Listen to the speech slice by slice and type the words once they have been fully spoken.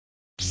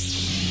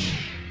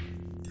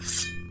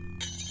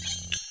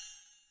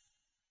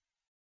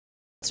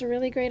It's a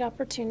really great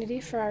opportunity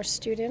for our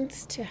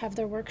students to have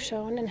their work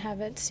shown and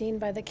have it seen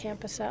by the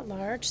campus at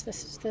large.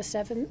 This is the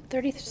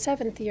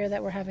 37th year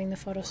that we're having the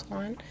Photo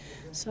Salon,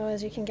 so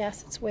as you can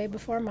guess, it's way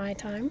before my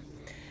time.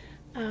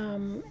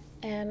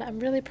 And I'm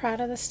really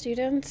proud of the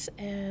students,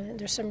 and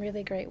there's some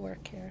really great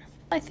work here.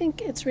 I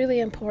think it's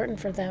really important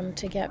for them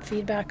to get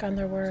feedback on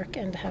their work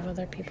and to have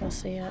other people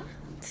see it.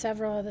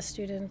 Several of the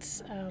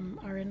students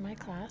are in my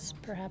class,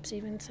 perhaps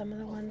even some of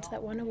the ones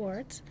that won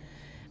awards.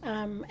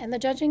 And the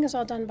judging is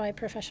all done by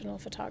professional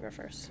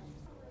photographers.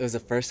 It was the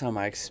first time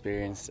I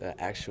experienced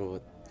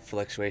actual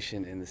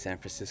fluctuation in the San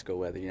Francisco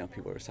weather. You know,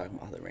 people were talking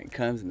about how the rain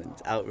comes and then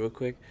it's out real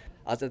quick.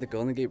 I was at the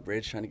Golden Gate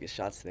Bridge trying to get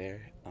shots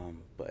there,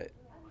 but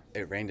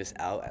it rained us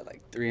out at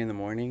like 3 in the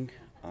morning.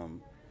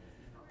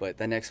 But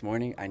the next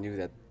morning, I knew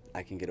that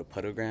I can get a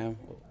photogram.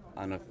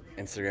 I don't know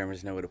if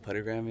Instagrammers know what a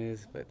photogram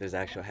is, but there's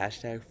an actual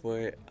hashtag for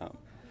it.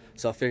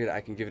 So I figured I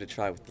can give it a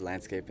try with the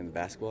landscape and the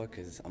basketball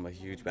because I'm a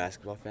huge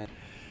basketball fan.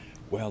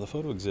 Well, the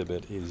photo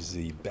exhibit is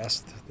the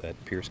best that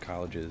Pierce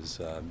College's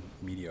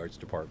Media Arts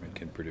Department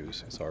can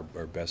produce. It's our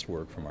best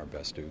work from our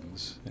best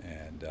students,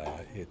 and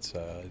it's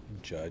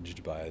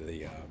judged by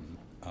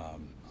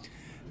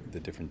the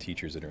different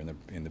teachers that are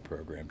in the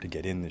program to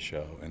get in the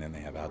show, and then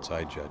they have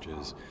outside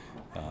judges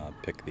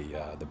pick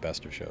the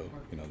best of show.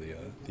 You know,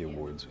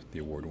 the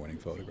award-winning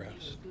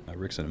photographs.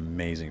 Rick's an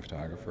amazing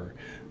photographer,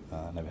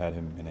 and I've had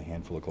him in a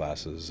handful of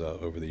classes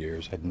over the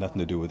years. Had nothing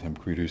to do with him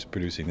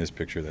producing this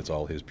picture. That's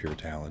all his pure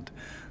talent.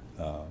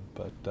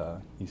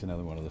 But he's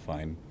another one of the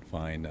fine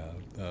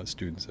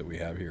students that we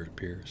have here at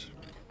Pierce.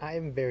 I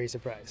am very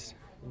surprised,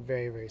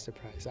 very, very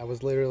surprised. I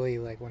was literally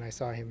like, when I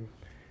saw him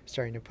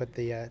starting to put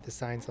the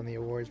signs on the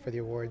awards for the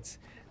awards,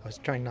 I was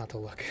trying not to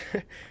look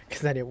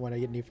because I didn't want to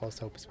get any false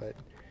hopes, but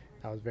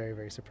I was very,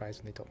 very surprised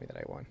when they told me that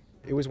I won.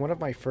 It was one of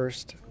my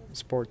first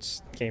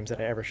sports games that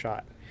I ever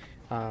shot.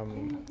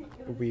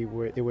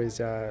 It was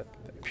a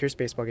Pierce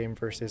baseball game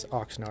versus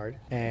Oxnard,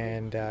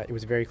 and it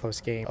was a very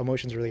close game.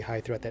 Emotions really high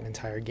throughout that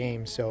entire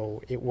game,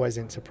 so it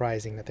wasn't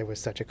surprising that there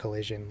was such a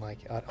collision like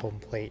at home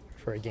plate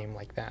for a game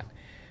like that.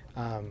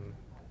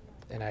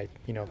 And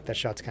that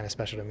shot's kind of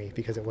special to me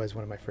because it was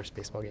one of my first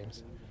baseball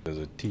games. As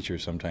a teacher,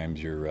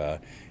 sometimes your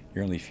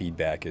only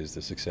feedback is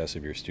the success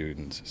of your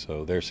students.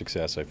 So their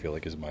success, I feel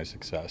like, is my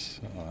success,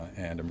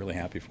 and I'm really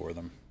happy for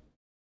them.